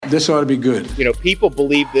this ought to be good. You know, people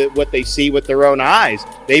believe that what they see with their own eyes.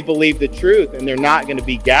 They believe the truth, and they're not going to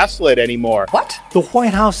be gaslit anymore. What? The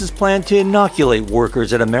White House's plan to inoculate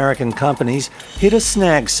workers at American companies hit a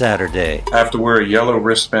snag Saturday. I have to wear a yellow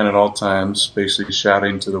wristband at all times, basically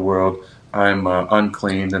shouting to the world, I'm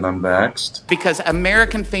uncleaned and unvaxxed. Because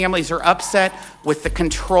American families are upset with the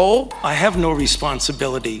control. I have no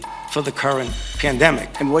responsibility for the current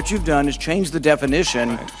pandemic. And what you've done is change the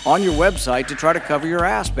definition on your website to try to cover your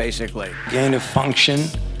ass, basically. Gain of function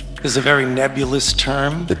is a very nebulous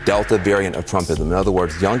term. The Delta variant of Trumpism. In other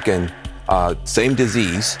words, Youngkin, same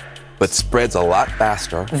disease, but spreads a lot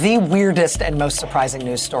faster. The weirdest and most surprising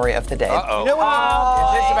news story of the day. Uh-oh. No,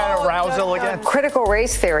 is this about arousal again? Critical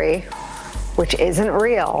race theory, which isn't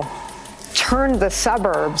real, turned the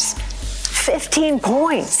suburbs 15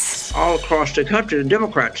 points. All across the country, the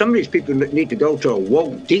Democrats, some of these people need to go to a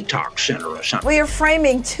woke detox center or something. We are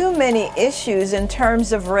framing too many issues in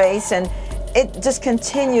terms of race, and it just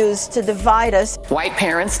continues to divide us. White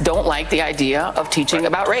parents don't like the idea of teaching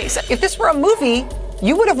about race. If this were a movie,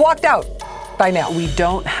 you would have walked out by now. We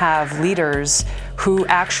don't have leaders who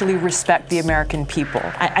actually respect the American people.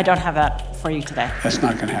 I don't have that for you today. That's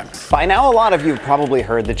not going to happen. By now, a lot of you have probably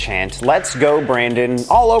heard the chant, "Let's go, Brandon,"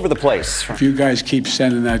 all over the place. If you guys keep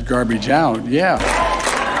sending that garbage out, yeah.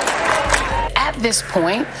 At this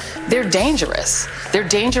point, they're dangerous. They're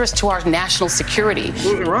dangerous to our national security.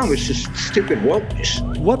 What's wrong with this stupid wokeness?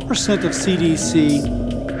 What percent of CDC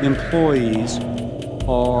employees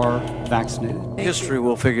are vaccinated? History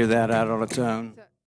will figure that out on its own.